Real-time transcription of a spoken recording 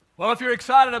Well, if you're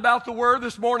excited about the Word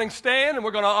this morning, stand, and we're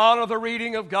going to honor the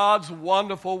reading of God's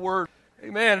wonderful Word.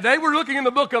 Amen. Today we're looking in the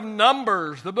book of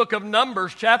Numbers,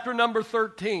 chapter number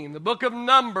 13. The book of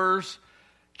Numbers,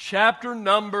 chapter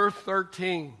number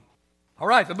 13. All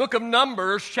right, the book of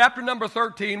Numbers, chapter number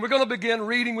 13. We're going to begin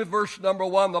reading with verse number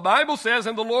 1. The Bible says,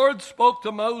 "And the Lord spoke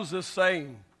to Moses,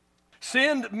 saying,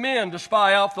 Send men to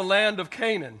spy out the land of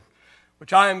Canaan,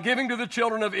 which I am giving to the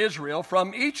children of Israel.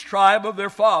 From each tribe of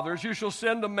their fathers you shall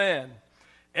send a man,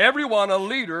 every one a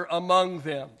leader among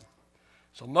them.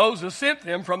 So Moses sent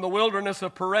them from the wilderness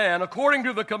of Paran, according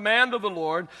to the command of the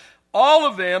Lord, all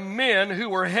of them men who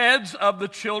were heads of the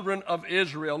children of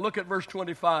Israel." Look at verse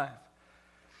 25. It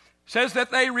says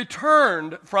that they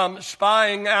returned from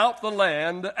spying out the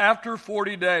land after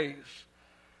 40 days.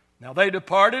 Now they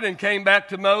departed and came back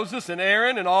to Moses and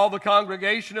Aaron and all the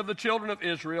congregation of the children of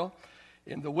Israel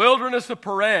in the wilderness of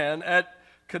Paran at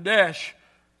Kadesh.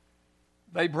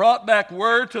 They brought back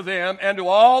word to them and to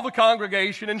all the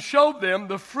congregation and showed them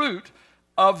the fruit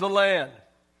of the land.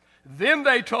 Then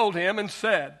they told him and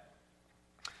said,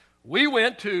 "We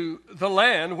went to the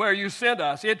land where you sent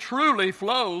us. It truly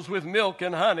flows with milk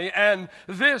and honey, and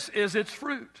this is its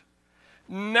fruit.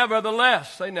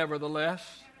 Nevertheless," say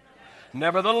nevertheless.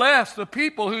 Nevertheless, the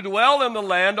people who dwell in the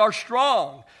land are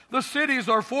strong. The cities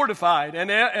are fortified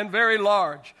and very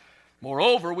large.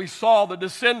 Moreover, we saw the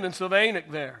descendants of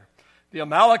Anak there. The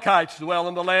Amalekites dwell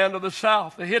in the land of the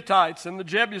south. The Hittites and the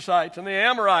Jebusites and the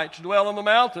Amorites dwell in the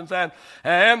mountains.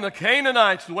 And the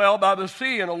Canaanites dwell by the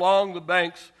sea and along the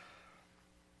banks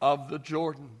of the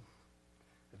Jordan.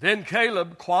 Then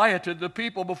Caleb quieted the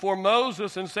people before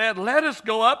Moses and said, "Let us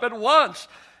go up at once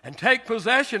and take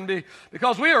possession,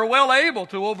 because we are well able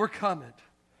to overcome it."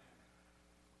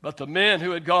 But the men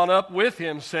who had gone up with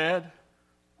him said,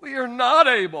 "We are not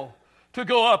able to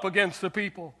go up against the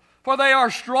people, for they are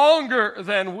stronger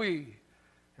than we."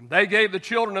 And they gave the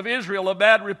children of Israel a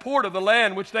bad report of the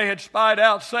land which they had spied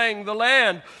out, saying, "The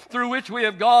land through which we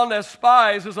have gone as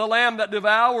spies is a land that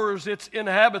devours its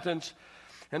inhabitants.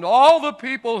 And all the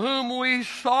people whom we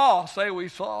saw," say we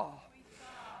saw.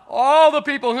 "All the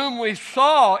people whom we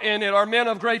saw in it are men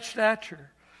of great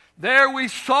stature. There we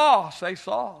saw," say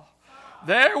saw.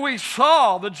 "There we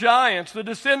saw the giants, the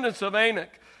descendants of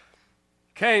Anak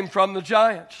came from the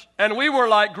giants. And we were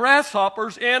like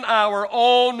grasshoppers in our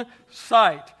own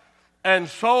sight. And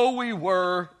so we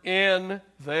were in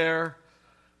their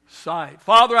sight."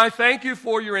 Father, I thank you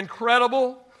for your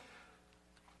incredible,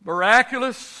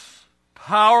 miraculous,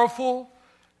 powerful,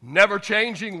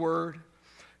 never-changing word.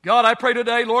 God, I pray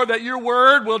today, Lord, that your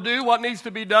word will do what needs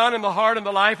to be done in the heart and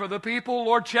the life of the people.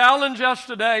 Lord, challenge us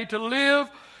today to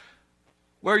live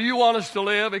where you want us to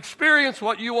live, experience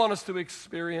what you want us to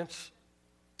experience.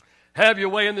 Have your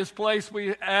way in this place,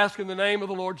 we ask in the name of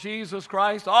the Lord Jesus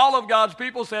Christ. All of God's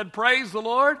people said, "Praise the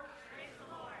Lord." Praise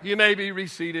the Lord. You may be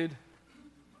reseated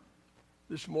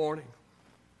this morning.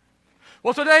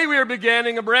 Well, today we are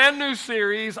beginning a brand new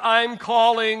series I'm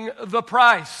calling The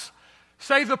Price.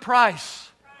 Say the price.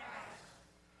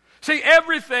 See,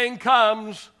 everything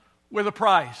comes with a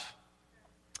price.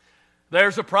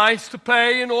 There's a price to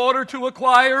pay in order to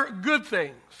acquire good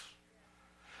things.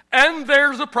 And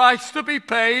there's a price to be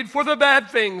paid for the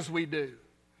bad things we do.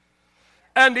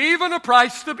 And even a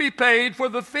price to be paid for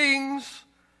the things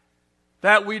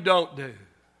that we don't do.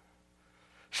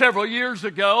 Several years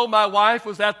ago, my wife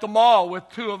was at the mall with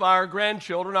two of our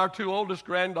grandchildren, our two oldest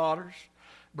granddaughters,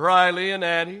 Briley and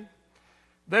Addie.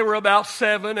 They were about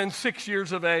 7 and 6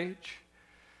 years of age.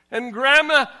 And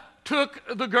Grandma took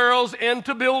the girls in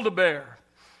to Build-A-Bear.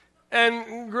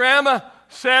 And Grandma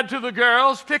said to the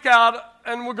girls, "Pick out,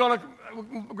 and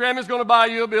Grandma's going to buy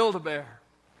you a Build-A-Bear."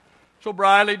 So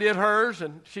Briley did hers,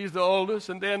 and she's the oldest.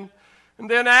 And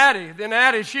then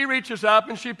Addie, she reaches up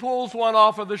and she pulls one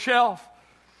off of the shelf.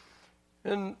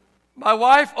 And my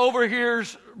wife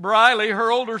overhears Briley, her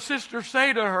older sister,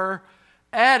 say to her,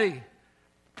 "Addie,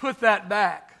 put that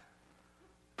back.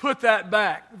 Put that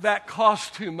back. That costs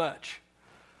too much.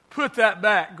 Put that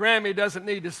back. Grammy doesn't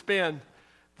need to spend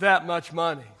that much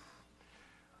money."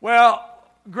 Well,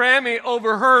 Grammy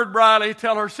overheard Briley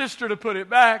tell her sister to put it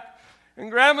back.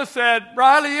 And Grandma said,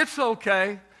 "Briley, it's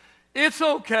okay. It's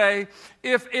okay.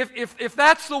 If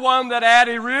that's the one that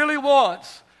Addie really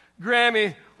wants,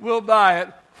 Grammy will buy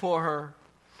it for her."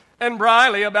 And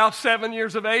Briley, about 7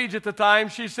 years of age at the time,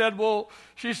 she said, well,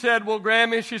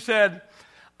 Grammy,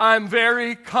 "I'm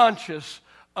very conscious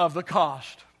of the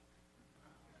cost."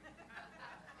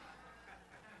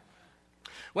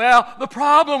 Well, the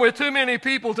problem with too many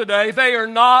people today, they are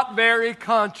not very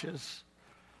conscious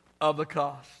of the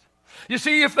cost. You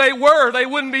see, if they were, they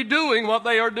wouldn't be doing what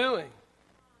they are doing.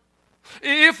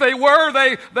 If they were,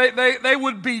 they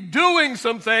would be doing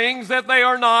some things that they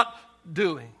are not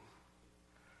doing.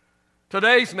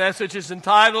 Today's message is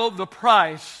entitled, The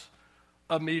Price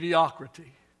of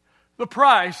Mediocrity. The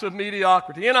price of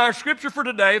mediocrity. In our scripture for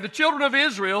today, the children of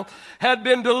Israel had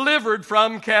been delivered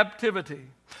from captivity.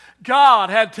 God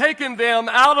had taken them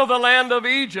out of the land of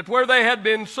Egypt where they had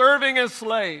been serving as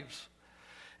slaves.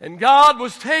 And God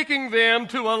was taking them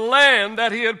to a land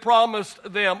that He had promised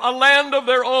them, a land of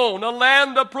their own, a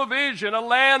land of provision, a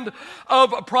land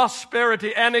of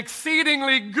prosperity. An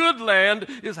exceedingly good land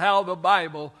is how the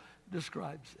Bible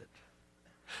describes it.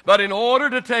 But in order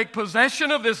to take possession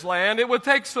of this land, it would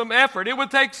take some effort, it would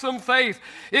take some faith,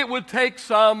 it would take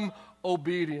some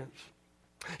obedience.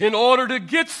 In order to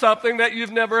get something that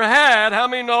you've never had, how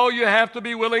many know you have to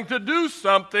be willing to do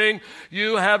something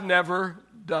you have never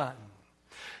done?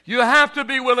 You have to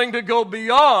be willing to go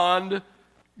beyond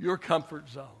your comfort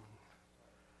zone.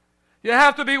 You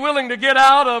have to be willing to get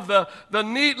out of the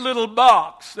neat little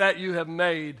box that you have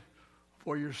made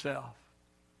for yourself.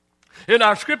 In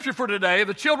our scripture for today,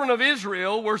 the children of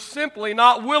Israel were simply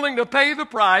not willing to pay the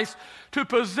price to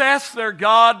possess their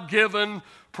God-given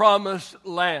promised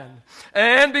land.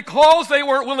 And because they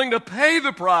weren't willing to pay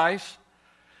the price,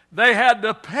 they had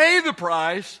to pay the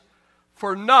price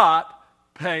for not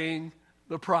paying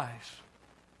the price.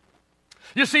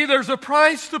 You see, there's a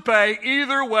price to pay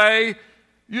either way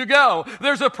you go.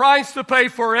 There's a price to pay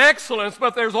for excellence,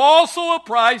 but there's also a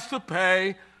price to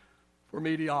pay for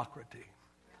mediocrity.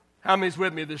 How many's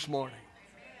with me this morning?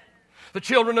 The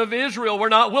children of Israel were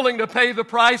not willing to pay the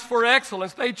price for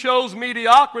excellence. They chose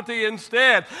mediocrity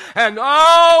instead. And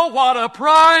oh, what a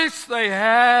price they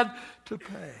had to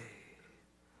pay.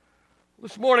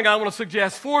 This morning I want to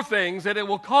suggest 4 things that it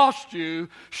will cost you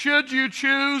should you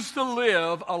choose to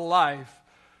live a life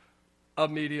of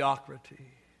mediocrity.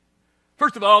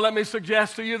 First of all, let me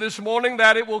suggest to you this morning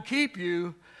that it will keep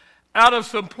you out of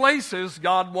some places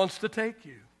God wants to take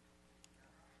you.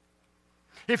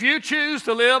 If you choose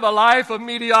to live a life of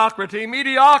mediocrity,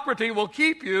 mediocrity will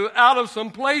keep you out of some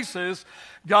places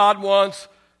God wants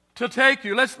to take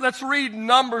you. Let's read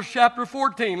Numbers chapter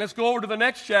 14. Let's go over to the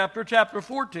next chapter, chapter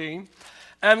 14,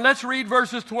 and let's read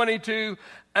verses 22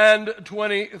 and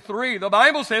 23. The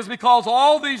Bible says, because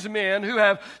all these men who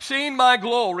have seen my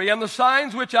glory and the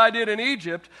signs which I did in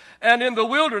Egypt and in the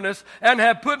wilderness and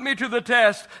have put me to the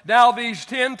test now these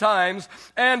 10 times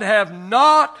and have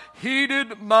not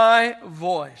heeded my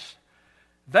voice,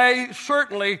 they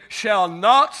certainly shall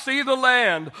not see the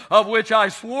land of which I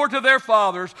swore to their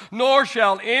fathers, nor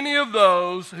shall any of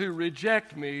those who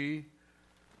reject me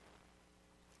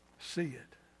see it.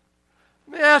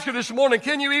 Let me ask you this morning,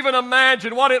 can you even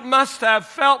imagine what it must have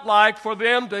felt like for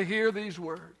them to hear these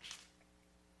words?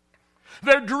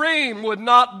 Their dream would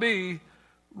not be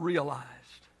realized.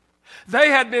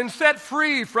 They had been set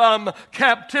free from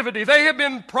captivity. They had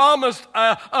been promised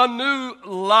a new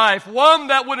life, one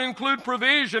that would include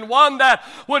provision, one that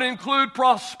would include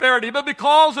prosperity. But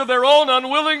because of their own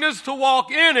unwillingness to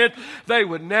walk in it, they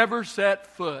would never set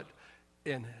foot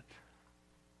in it.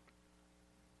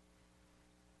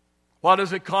 What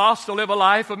does it cost to live a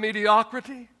life of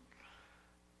mediocrity?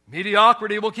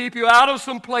 Mediocrity will keep you out of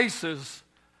some places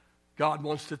God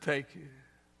wants to take you.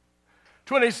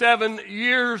 27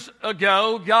 years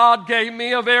ago, God gave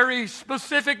me a very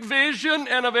specific vision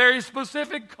and a very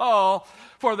specific call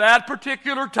for that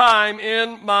particular time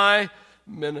in my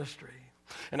ministry.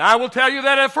 And I will tell you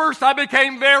that at first I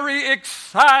became very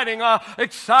excited.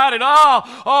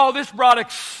 This brought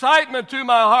excitement to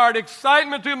my heart,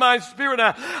 excitement to my spirit.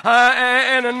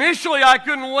 And initially I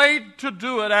couldn't wait to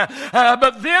do it.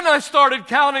 But then I started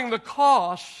counting the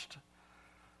cost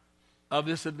of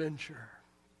this adventure.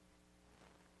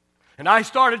 And I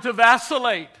started to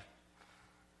vacillate.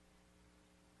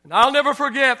 And I'll never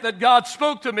forget that God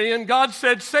spoke to me and God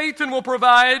said, Satan will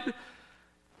provide...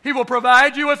 He will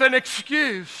provide you with an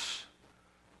excuse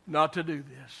not to do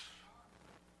this.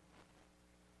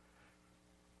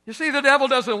 You see, the devil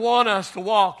doesn't want us to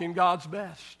walk in God's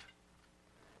best.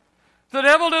 The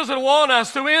devil doesn't want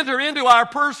us to enter into our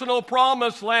personal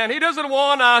promised land. He doesn't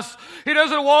want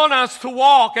us to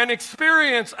walk and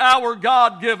experience our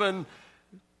God-given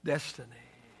destiny.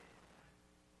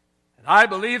 And I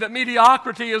believe that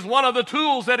mediocrity is one of the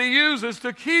tools that he uses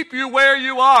to keep you where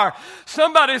you are.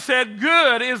 Somebody said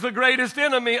good is the greatest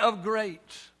enemy of great.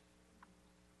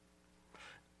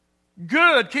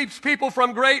 Good keeps people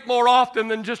from great more often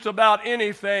than just about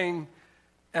anything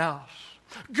else.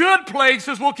 Good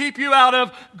places will keep you out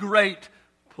of great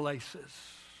places.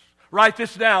 Write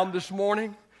this down this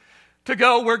morning. To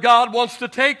go where God wants to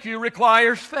take you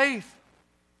requires faith.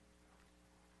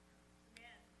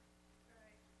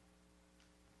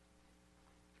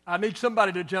 I need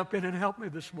somebody to jump in and help me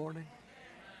this morning.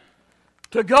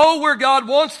 To go where God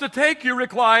wants to take you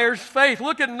requires faith.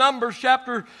 Look at Numbers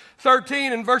chapter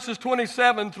 13 and verses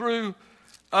 27 through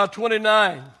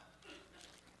 29.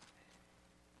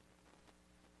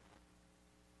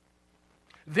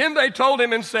 Then they told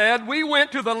him and said, "We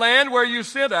went to the land where you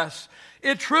sent us.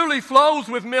 It truly flows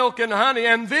with milk and honey,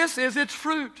 and this is its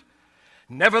fruit.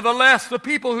 Nevertheless, the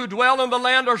people who dwell in the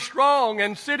land are strong,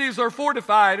 and cities are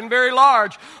fortified and very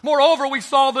large. Moreover, we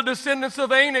saw the descendants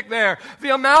of Anak there.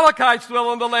 The Amalekites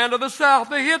dwell in the land of the south.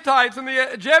 The Hittites and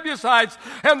the Jebusites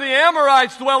and the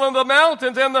Amorites dwell in the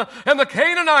mountains, and the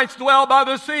Canaanites dwell by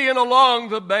the sea and along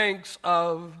the banks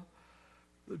of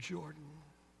the Jordan."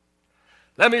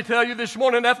 Let me tell you this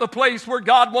morning that the place where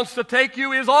God wants to take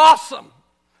you is awesome.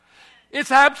 It's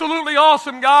absolutely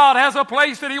awesome. God has a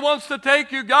place that He wants to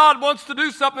take you. God wants to do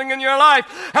something in your life.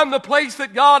 And the place where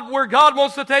God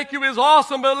wants to take you is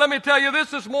awesome. But let me tell you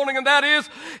this morning, and that is,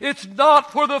 it's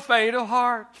not for the faint of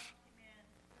heart.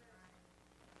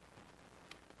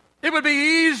 It would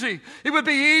be easy. It would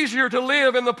be easier to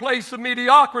live in the place of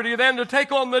mediocrity than to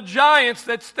take on the giants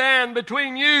that stand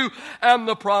between you and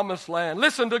the promised land.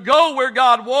 Listen, to go where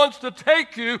God wants to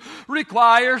take you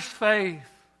requires faith.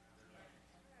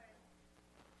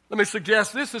 Let me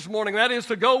suggest this morning. That is,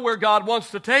 to go where God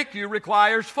wants to take you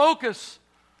requires focus.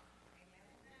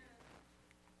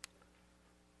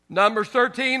 Numbers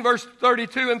 13, verse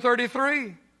 32 and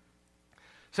 33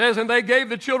 says, "And they gave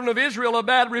the children of Israel a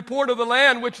bad report of the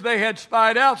land which they had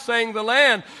spied out, saying, The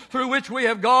land through which we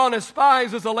have gone as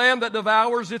spies is a land that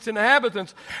devours its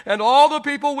inhabitants. And all the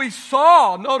people we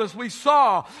saw," notice, we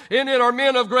saw, "in it are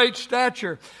men of great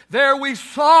stature. There we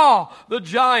saw the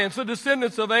giants, the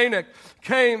descendants of Anak,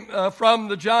 came from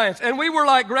the giants. And we were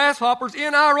like grasshoppers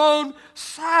in our own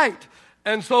sight.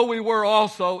 And so we were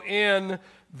also in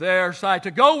their sight."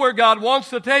 To go where God wants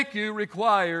to take you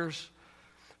requires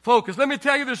focus. Let me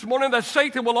tell you this morning that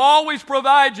Satan will always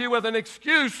provide you with an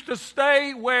excuse to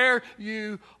stay where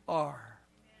you are.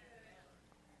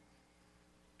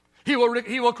 He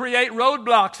will create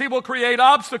roadblocks. He will create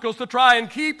obstacles to try and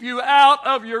keep you out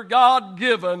of your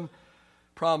God-given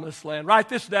promised land. Write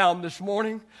this down this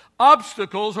morning.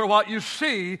 Obstacles are what you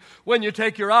see when you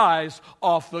take your eyes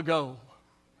off the goal.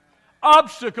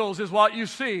 Obstacles is what you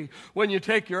see when you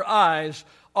take your eyes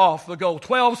off the goal.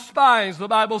 12 spies, the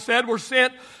Bible said, were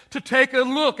sent to take a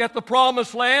look at the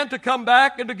promised land, to come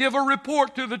back and to give a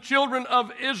report to the children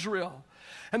of Israel.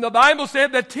 And the Bible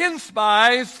said that 10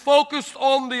 spies focused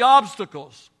on the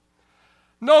obstacles.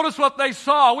 Notice what they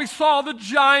saw. We saw the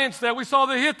giants there. We saw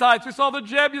the Hittites. We saw the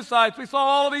Jebusites. We saw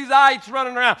all of these ites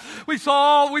running around. We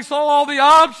saw all the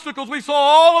obstacles. We saw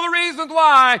all of the reasons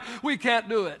why we can't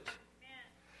do it.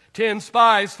 10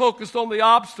 spies focused on the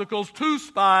obstacles. 2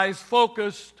 spies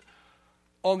focused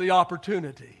on the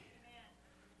opportunity.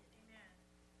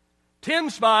 10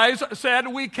 spies said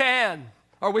we can.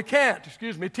 Or we can't,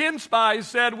 10 spies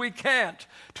said we can't.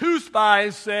 2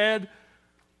 spies said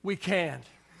we can't.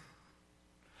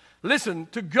 Listen,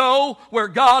 to go where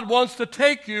God wants to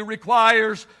take you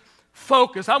requires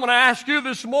focus. I'm going to ask you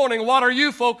this morning, what are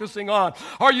you focusing on?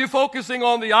 Are you focusing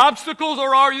on the obstacles,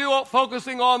 or are you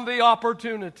focusing on the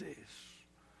opportunities?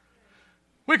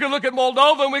 We could look at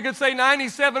Moldova and we could say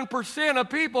 97% of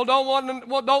people don't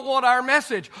want our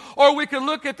message. Or we could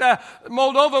look at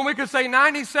Moldova and we could say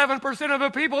 97% of the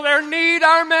people there need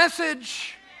our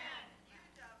message.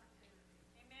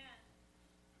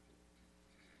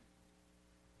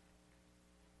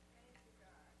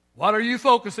 What are you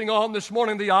focusing on this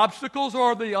morning, the obstacles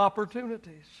or the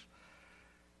opportunities?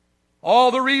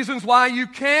 All the reasons why you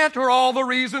can't, or all the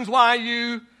reasons why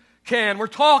you can. We're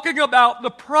talking about the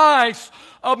price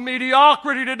of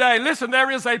mediocrity today. Listen,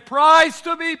 there is a price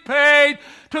to be paid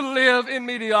to live in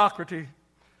mediocrity.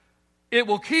 It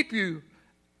will keep you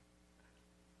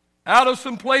out of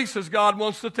some places God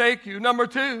wants to take you. Number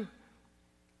 2,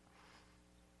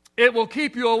 it will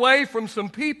keep you away from some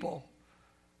people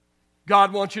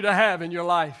God wants you to have in your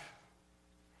life.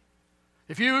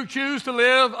 If you choose to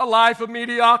live a life of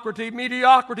mediocrity,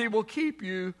 mediocrity will keep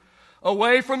you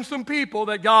away from some people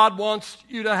that God wants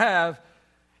you to have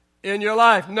in your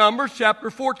life. Numbers chapter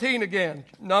 14 again.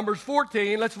 Numbers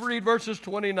 14, let's read verses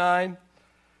 29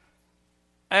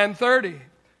 and 30.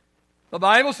 The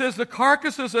Bible says, "The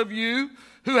carcasses of you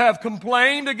who have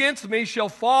complained against me shall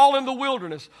fall in the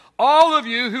wilderness. All of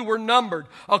you who were numbered,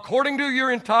 according to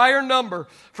your entire number,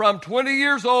 from 20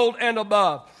 years old and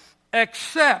above,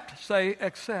 except," say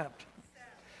except,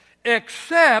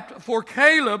 "except for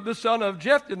Caleb the son of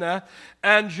Jephunneh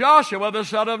and Joshua the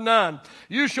son of Nun.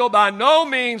 You shall by no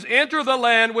means enter the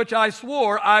land which I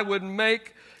swore I would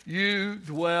make you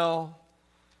dwell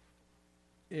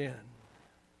in.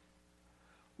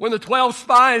 When the 12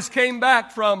 spies came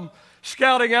back from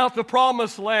scouting out the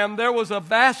promised land, there was a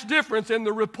vast difference in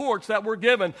the reports that were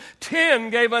given. 10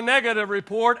 gave a negative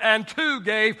report and 2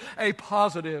 gave a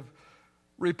positive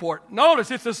report.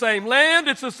 Notice, it's the same land,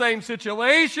 it's the same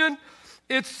situation,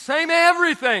 it's the same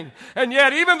everything. And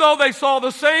yet, even though they saw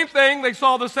the same thing, they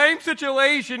saw the same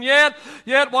situation, yet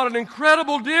what an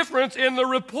incredible difference in the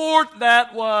report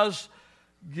that was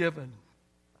given.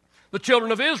 The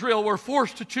children of Israel were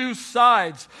forced to choose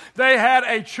sides. They had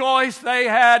a choice they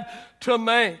had to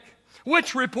make.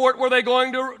 Which report were they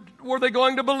going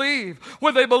to believe?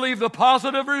 Would they believe the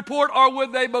positive report or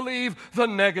would they believe the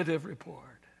negative report?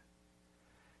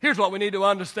 Here's what we need to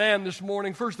understand this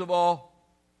morning. First of all,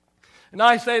 and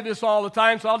I say this all the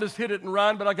time, so I'll just hit it and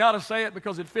run, but I got to say it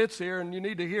because it fits here and you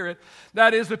need to hear it.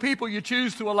 That is, the people you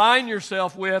choose to align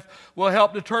yourself with will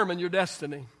help determine your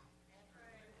destiny.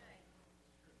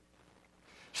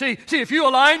 See, if you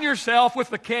align yourself with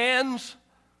the cans,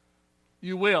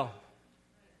 you will.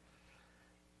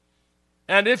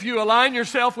 And if you align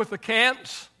yourself with the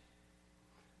can'ts,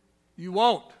 you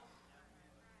won't.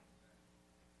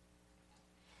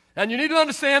 And you need to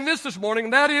understand this morning,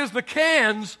 and that is the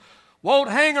cans won't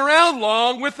hang around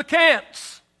long with the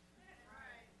can'ts.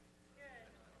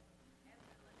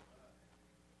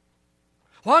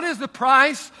 What is the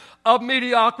price of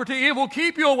mediocrity? It will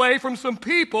keep you away from some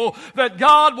people that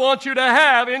God wants you to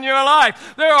have in your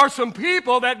life. There are some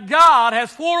people that God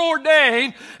has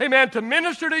foreordained, amen, to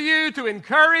minister to you, to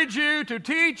encourage you, to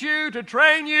teach you, to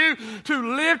train you,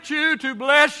 to lift you, to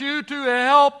bless you, to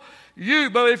help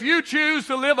you. But if you choose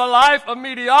to live a life of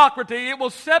mediocrity, it will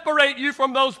separate you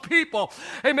from those people.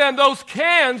 Amen. Those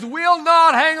cans will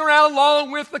not hang around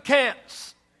long with the can'ts.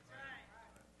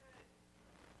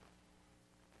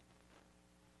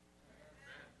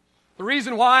 The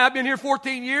reason why I've been here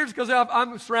 14 years is because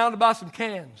I'm surrounded by some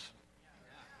cans.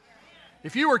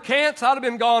 If you were can'ts, I'd have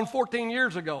been gone 14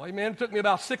 years ago. Amen. It took me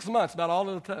about 6 months, about all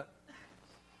of the time.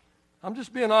 I'm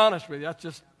just being honest with you.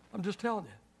 I'm just telling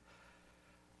you.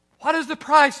 What is the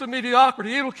price of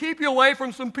mediocrity? It'll keep you away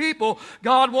from some people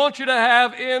God wants you to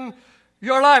have in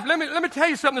your life. Let me tell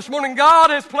you something this morning. God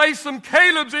has placed some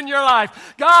Calebs in your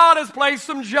life. God has placed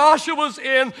some Joshuas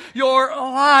in your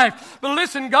life. But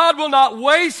listen, God will not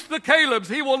waste the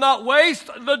Calebs. He will not waste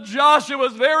the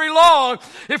Joshuas very long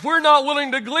if we're not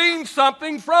willing to glean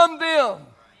something from them.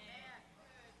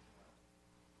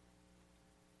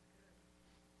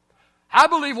 I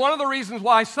believe one of the reasons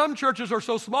why some churches are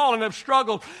so small and have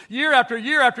struggled year after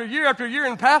year after year after year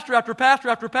and pastor after pastor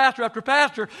after pastor after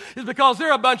pastor is because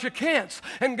they're a bunch of can'ts.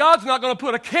 And God's not going to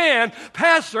put a can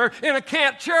pastor in a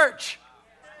can't church.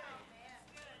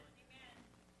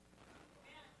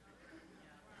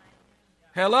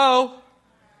 Hello?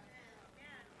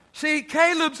 See,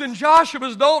 Caleb's and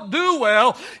Joshua's don't do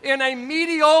well in a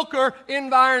mediocre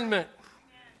environment.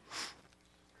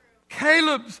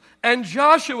 Caleb's and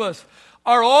Joshua's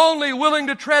are only willing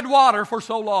to tread water for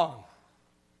so long.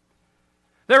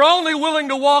 They're only willing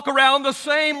to walk around the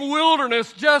same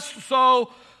wilderness just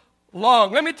so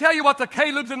long. Let me tell you what the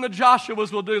Calebs and the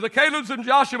Joshuas will do. The Calebs and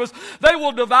Joshuas, they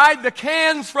will divide the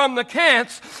cans from the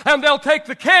can'ts, and they'll take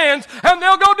the cans and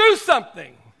they'll go do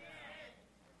something.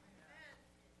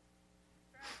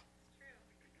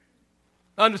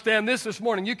 Understand this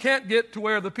morning. You can't get to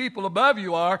where the people above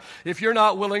you are if you're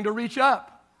not willing to reach up.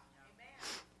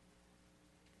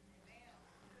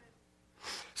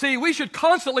 See, we should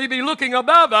constantly be looking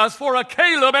above us for a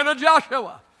Caleb and a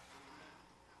Joshua.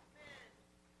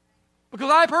 Because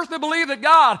I personally believe that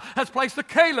God has placed a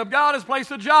Caleb, God has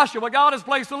placed a Joshua, God has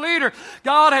placed a leader,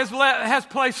 God has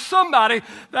placed somebody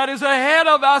that is ahead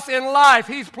of us in life.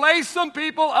 He's placed some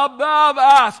people above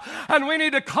us. And we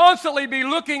need to constantly be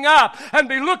looking up and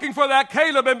be looking for that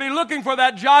Caleb and be looking for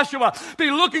that Joshua,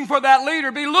 be looking for that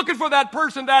leader, be looking for that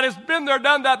person that has been there,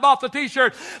 done that, bought the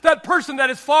t-shirt, that person that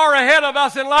is far ahead of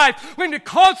us in life. We need to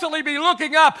constantly be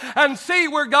looking up and see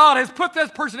where God has put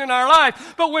this person in our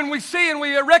life. But when we see and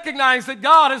we recognize that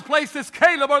God has placed this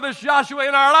Caleb or this Joshua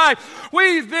in our life,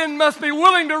 we then must be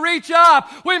willing to reach up.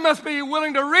 We must be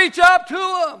willing to reach up to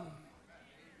them.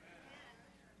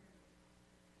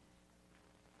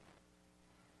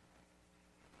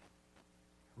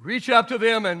 Reach up to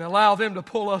them and allow them to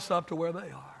pull us up to where they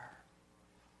are.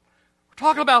 We're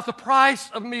talking about the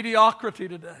price of mediocrity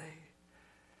today.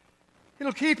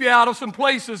 It'll keep you out of some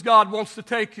places God wants to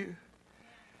take you.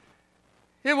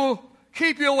 It will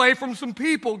keep you away from some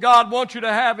people God wants you to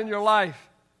have in your life.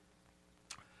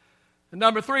 And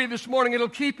number 3, this morning, it'll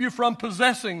keep you from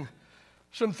possessing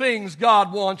some things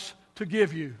God wants to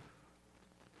give you.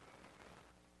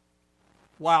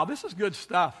 Wow, this is good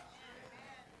stuff.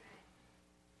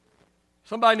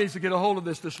 Somebody needs to get a hold of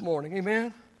this morning.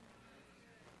 Amen?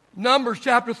 Numbers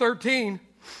chapter 13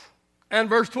 and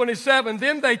verse 27.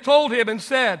 Then they told him and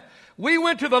said, we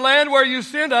went to the land where you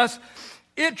sent us.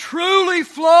 It truly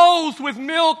flows with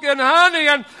milk and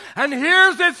honey. And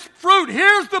here's its fruit.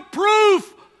 Here's the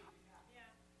proof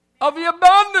of the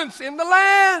abundance in the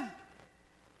land.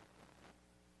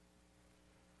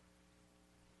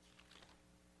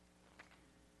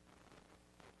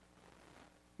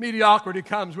 Mediocrity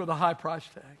comes with a high price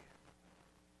tag.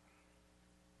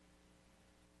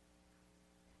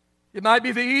 It might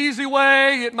be the easy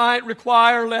way. It might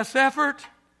require less effort.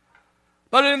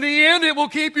 But in the end, it will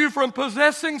keep you from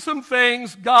possessing some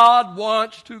things God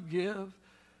wants to give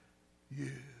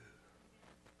you.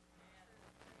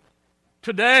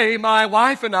 Today, my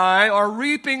wife and I are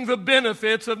reaping the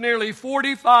benefits of nearly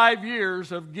 45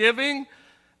 years of giving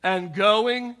and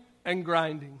going and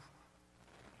grinding.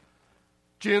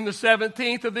 June the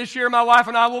 17th of this year, my wife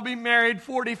and I will be married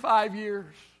 45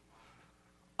 years.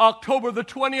 October the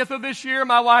 20th of this year,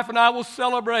 my wife and I will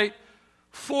celebrate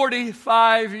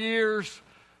 45 years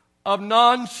of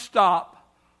nonstop,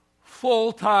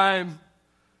 full-time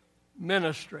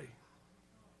ministry.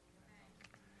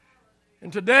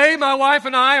 And today, my wife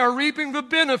and I are reaping the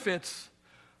benefits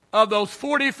of those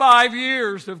 45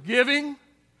 years of giving,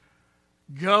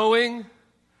 going,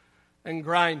 and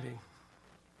grinding.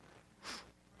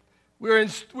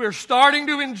 We're starting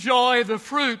to enjoy the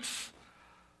fruits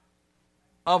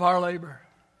of our labor.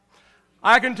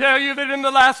 I can tell you that in the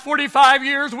last 45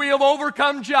 years we have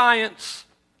overcome giants.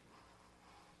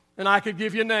 And I could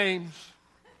give you names.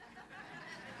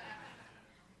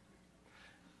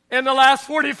 In the last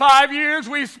 45 years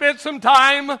we've spent some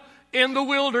time in the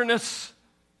wilderness.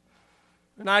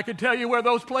 And I could tell you where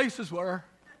those places were.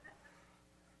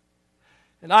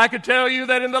 And I could tell you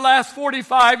that in the last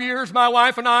 45 years, my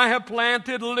wife and I have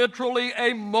planted literally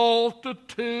a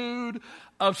multitude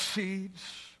of seeds.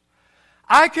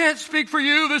 I can't speak for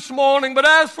you this morning, but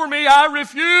as for me, I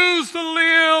refuse to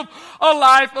live a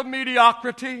life of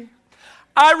mediocrity.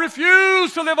 I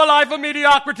refuse to live a life of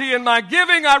mediocrity in my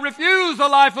giving. I refuse a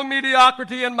life of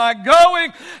mediocrity in my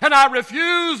going. And I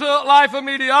refuse a life of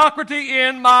mediocrity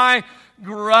in my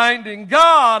grinding.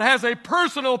 God has a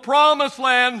personal promised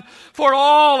land for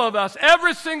all of us.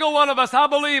 Every single one of us, I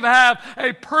believe, have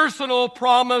a personal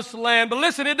promised land. But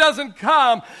listen, it doesn't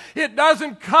come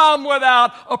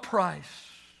without a price.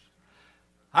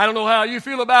 I don't know how you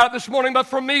feel about it this morning, but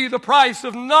for me, the price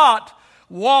of not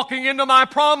walking into my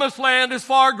promised land is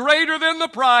far greater than the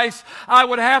price I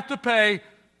would have to pay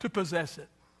to possess it.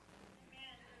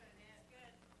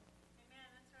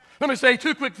 Let me say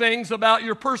two quick things about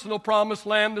your personal promised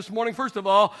land this morning. First of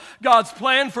all, God's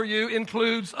plan for you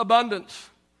includes abundance.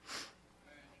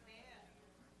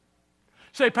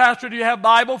 Say, Pastor, do you have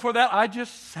Bible for that? I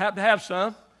just happen to have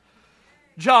some.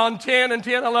 John 10 and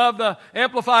 10, I love the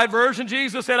Amplified Version.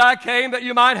 Jesus said, I came that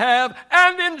you might have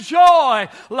and enjoy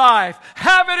life.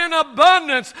 Have it in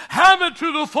abundance. Have it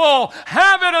to the full.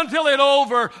 Have it until it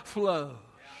overflows.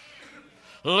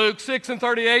 Luke 6 and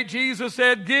 38, Jesus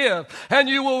said, give, and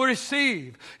you will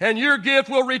receive, and your gift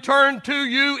will return to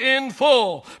you in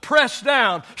full, pressed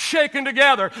down, shaken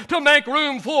together to make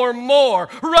room for more,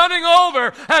 running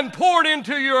over and poured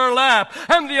into your lap,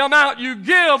 and the amount you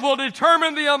give will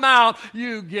determine the amount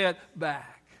you get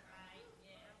back.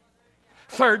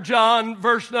 3 John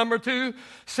verse number 2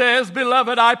 says,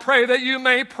 beloved, I pray that you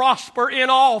may prosper in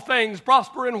all things.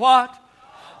 Prosper in what?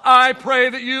 I pray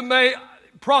that you may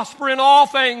prosper in all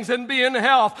things and be in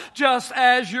health, just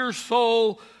as your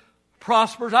soul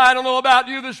prospers. I don't know about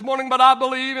you this morning, but I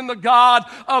believe in the God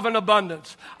of an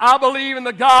abundance. I believe in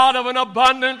the God of an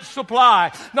abundant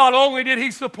supply. Not only did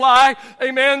He supply,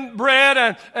 amen,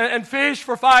 bread and fish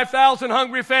for 5,000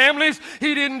 hungry families,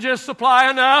 He didn't just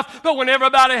supply enough, but when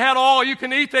everybody had all you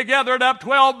can eat, they gathered up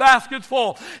 12 baskets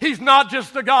full. He's not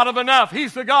just the God of enough.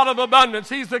 He's the God of abundance.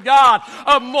 He's the God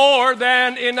of more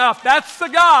than enough. That's the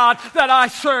God that I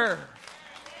serve.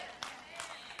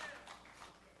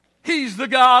 He's the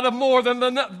God of more than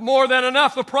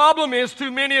enough. The problem is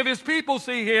too many of His people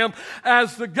see Him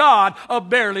as the God of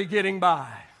barely getting by.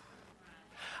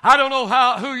 I don't know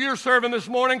who you're serving this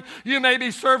morning. You may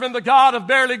be serving the God of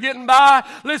barely getting by.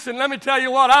 Listen, let me tell you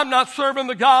what. I'm not serving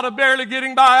the God of barely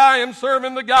getting by. I am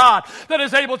serving the God that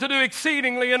is able to do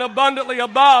exceedingly and abundantly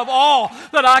above all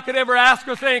that I could ever ask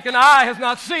or think. And eye has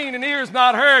not seen and ear has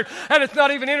not heard. And it's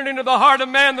not even entered into the heart of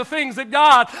man the things that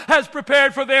God has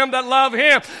prepared for them that love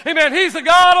Him. Amen. He's the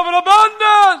God of an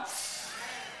abundance.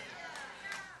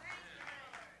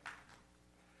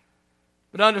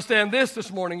 But understand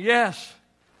this morning. Yes,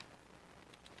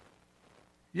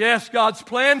 Yes, God's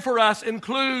plan for us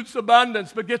includes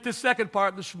abundance, but get this second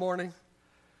part this morning.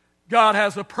 God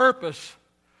has a purpose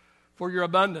for your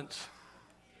abundance.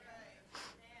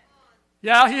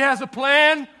 Yeah, He has a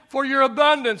plan for your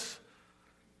abundance.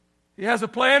 He has a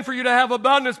plan for you to have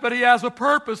abundance, but He has a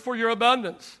purpose for your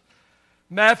abundance.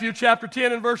 Matthew chapter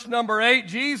 10 and verse number 8,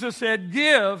 Jesus said,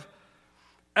 "Give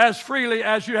as freely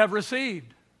as you have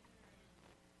received."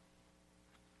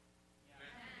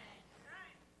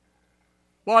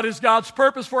 What is God's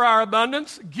purpose for our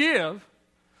abundance? Give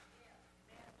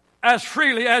as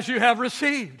freely as you have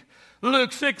received.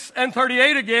 Luke 6 and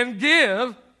 38 again,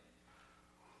 give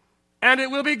and it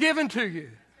will be given to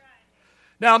you.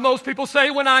 Now, most people say,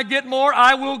 when I get more,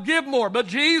 I will give more. But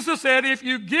Jesus said, if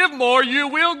you give more, you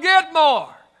will get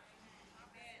more.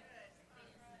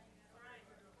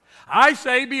 I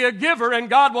say, be a giver, and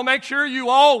God will make sure you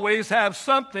always have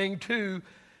something to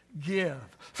give.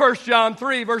 1 John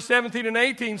 3, verse 17 and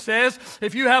 18 says,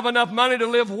 if you have enough money to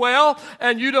live well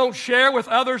and you don't share with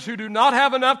others who do not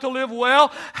have enough to live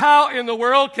well, how in the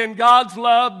world can God's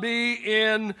love be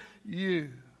in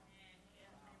you?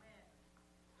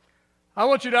 I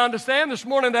want you to understand this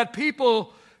morning that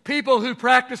people who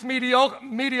practice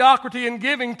mediocrity in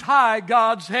giving tie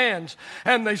God's hands,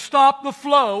 and they stop the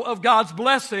flow of God's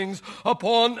blessings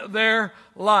upon their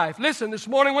life. Listen, this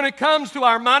morning when it comes to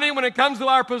our money, when it comes to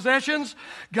our possessions,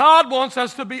 God wants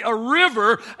us to be a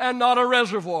river and not a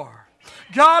reservoir.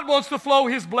 God wants to flow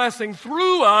His blessing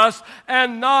through us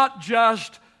and not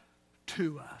just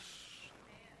to us.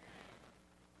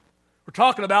 We're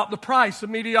talking about the price of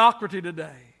mediocrity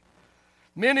today.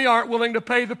 Many aren't willing to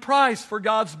pay the price for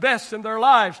God's best in their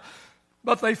lives,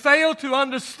 but they fail to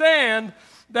understand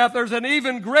that there's an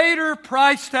even greater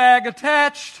price tag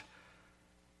attached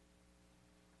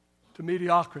to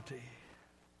mediocrity.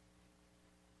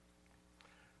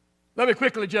 Let me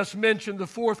quickly just mention the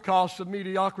fourth cost of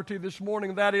mediocrity this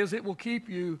morning. That is, it will keep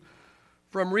you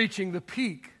from reaching the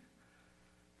peak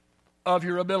of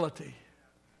your ability.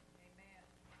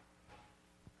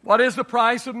 What is the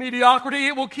price of mediocrity?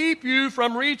 It will keep you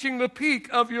from reaching the peak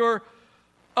of your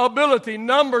ability.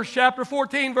 Numbers chapter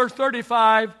 14, verse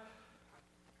 35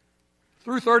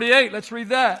 through 38. Let's read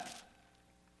that.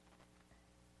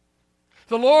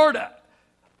 The Lord,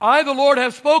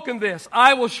 have spoken this.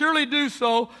 I will surely do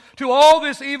so to all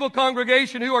this evil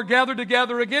congregation who are gathered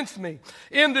together against me.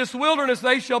 In this wilderness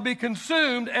they shall be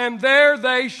consumed, and there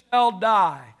they shall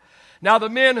die. Now the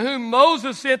men whom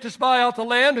Moses sent to spy out the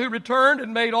land, who returned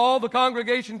and made all the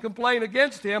congregation complain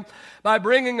against him by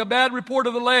bringing a bad report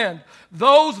of the land,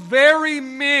 those very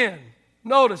men,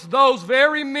 notice, those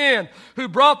very men who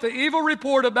brought the evil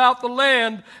report about the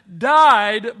land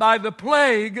died by the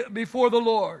plague before the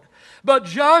Lord. But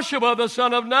Joshua the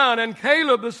son of Nun and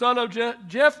Caleb the son of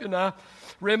Jephunneh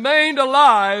remained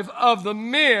alive of the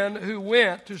men who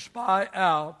went to spy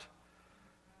out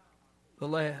the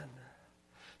land.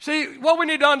 See, what we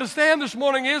need to understand this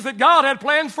morning is that God had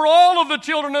plans for all of the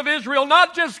children of Israel,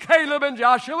 not just Caleb and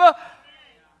Joshua.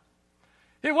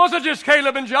 It wasn't just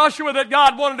Caleb and Joshua that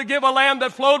God wanted to give a land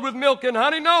that flowed with milk and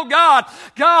honey. No, God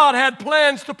had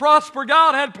plans to prosper.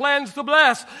 God had plans to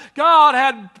bless. God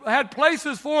had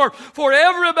places for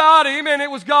everybody. Amen.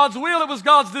 It was God's will. It was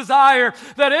God's desire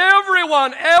that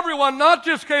everyone, not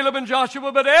just Caleb and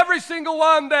Joshua, but every single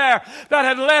one there that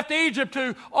had left Egypt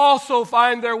to also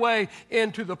find their way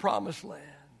into the promised land.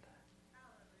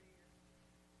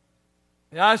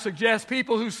 I suggest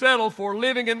people who settle for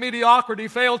living in mediocrity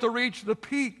fail to reach the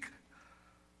peak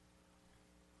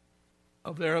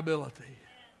of their ability.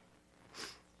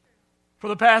 For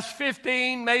the past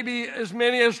 15, maybe as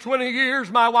many as 20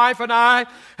 years, my wife and I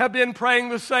have been praying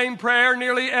the same prayer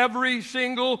nearly every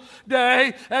single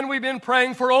day. And we've been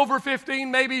praying for over 15,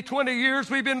 maybe 20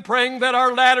 years. We've been praying that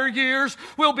our latter years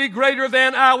will be greater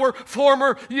than our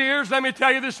former years. Let me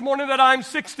tell you this morning that I'm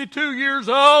 62 years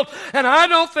old, and I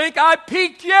don't think I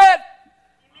peaked yet.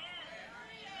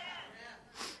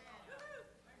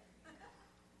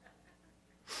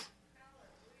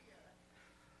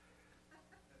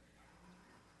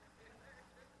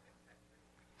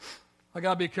 I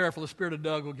got to be careful. The spirit of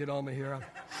Doug will get on me here.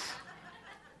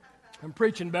 I'm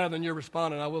preaching better than you're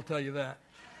responding, I will tell you that.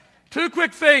 Two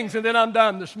quick things, and then I'm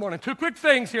done this morning. Two quick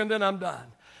things here, and then I'm done.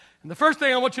 And the first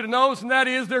thing I want you to know is, and that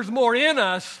is, there's more in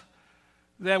us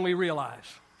than we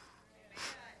realize.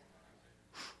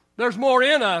 There's more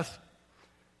in us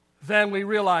than we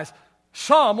realize.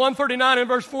 Psalm 139 and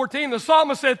verse 14, the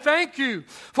psalmist said, thank you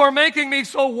for making me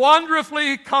so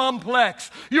wonderfully complex.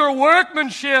 Your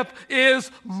workmanship is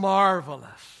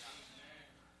marvelous.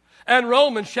 And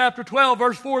Romans chapter 12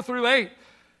 verse 4 through 8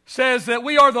 says that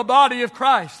we are the body of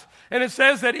Christ And it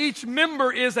says that each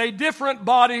member is a different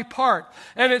body part.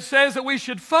 And it says that we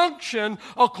should function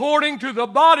according to the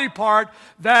body part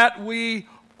that we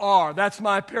are. That's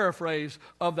my paraphrase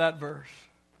of that verse.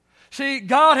 See,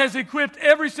 God has equipped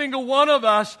every single one of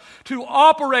us to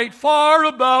operate far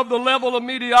above the level of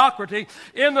mediocrity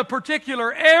in the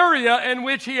particular area in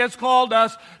which He has called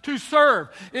us to serve.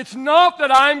 It's not that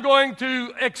I'm going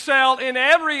to excel in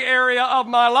every area of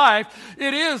my life.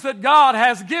 It is that God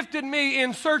has gifted me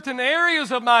in certain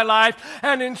areas of my life,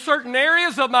 and in certain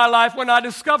areas of my life, when I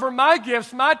discover my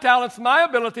gifts, my talents, my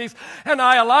abilities, and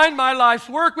I align my life's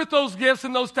work with those gifts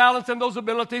and those talents and those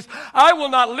abilities, I will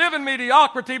not live in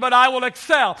mediocrity, but I will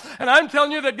excel. And I'm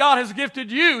telling you that God has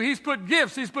gifted you. He's put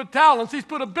gifts, He's put talents, He's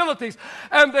put abilities,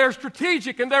 and they're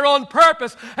strategic and they're on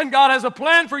purpose, and God has a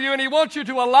plan for you, and He wants you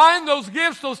to align those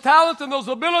gifts, those talents, and those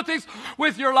abilities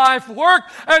with your life work.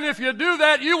 And if you do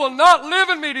that, you will not live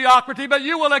in mediocrity, but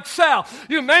you will excel.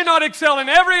 You may not excel in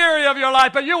every area of your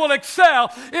life, but you will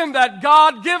excel in that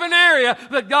God-given area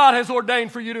that God has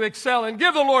ordained for you to excel in.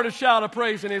 Give the Lord a shout of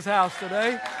praise in His house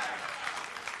today.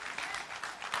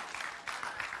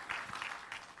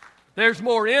 There's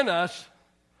more in us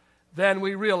than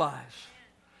we realize.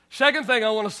 Second thing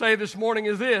I want to say this morning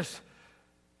is this: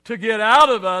 to get out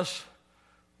of us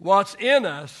what's in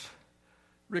us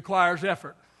requires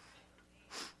effort.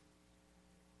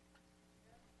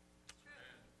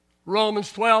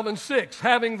 Romans 12:6,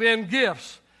 having then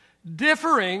gifts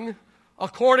differing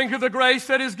according to the grace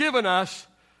that is given us,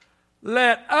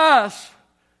 let us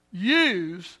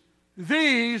use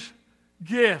these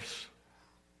gifts.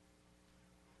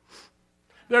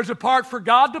 There's a part for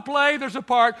God to play. There's a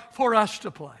part for us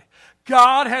to play.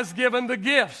 God has given the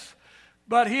gifts,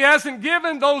 but He hasn't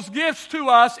given those gifts to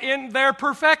us in their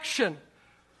perfection.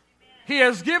 He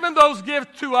has given those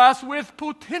gifts to us with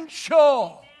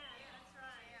potential.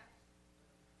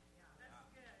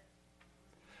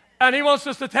 And He wants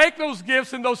us to take those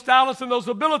gifts and those talents and those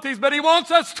abilities, but He wants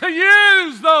us to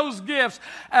use those gifts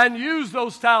and use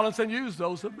those talents and use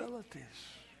those abilities.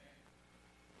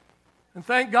 And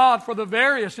thank God for the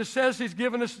various. It says He's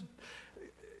given us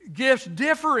gifts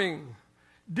differing.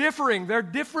 They're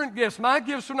different gifts. My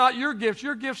gifts are not your gifts.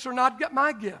 Your gifts are not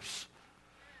my gifts.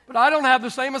 But I don't have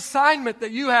the same assignment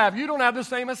that you have. You don't have the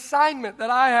same assignment that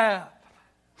I have.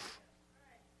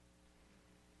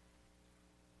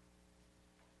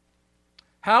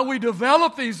 How we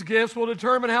develop these gifts will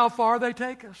determine how far they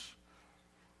take us.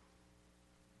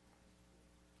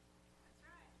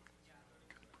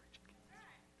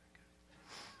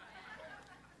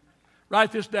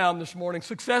 Write this down this morning.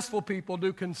 Successful people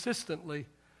do consistently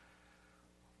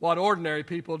what ordinary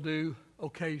people do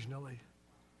occasionally.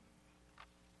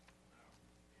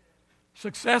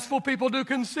 Successful people do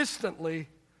consistently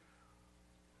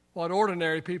what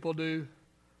ordinary people do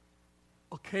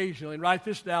occasionally. And write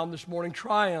this down this morning.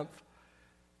 Triumph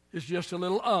is just a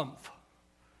little umph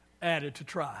added to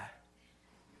try.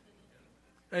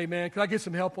 Amen. Can I get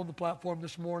some help on the platform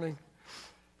this morning?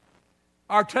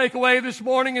 Our takeaway this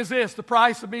morning is this: the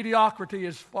price of mediocrity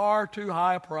is far too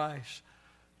high a price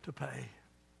to pay.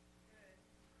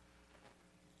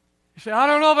 You say, I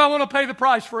don't know if I want to pay the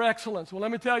price for excellence. Well,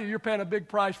 let me tell you, you're paying a big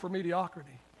price for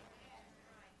mediocrity.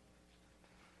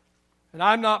 And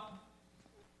I'm not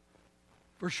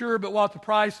for sure, but what the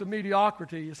price of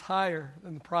mediocrity is higher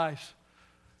than the price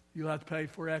you'll have to pay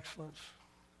for excellence.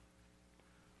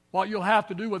 What you'll have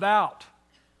to do without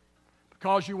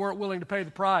because you weren't willing to pay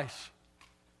the price.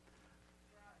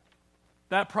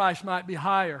 That price might be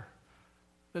higher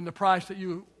than the price that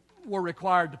you were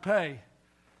required to pay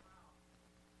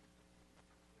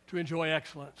to enjoy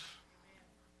excellence.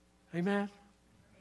 Amen?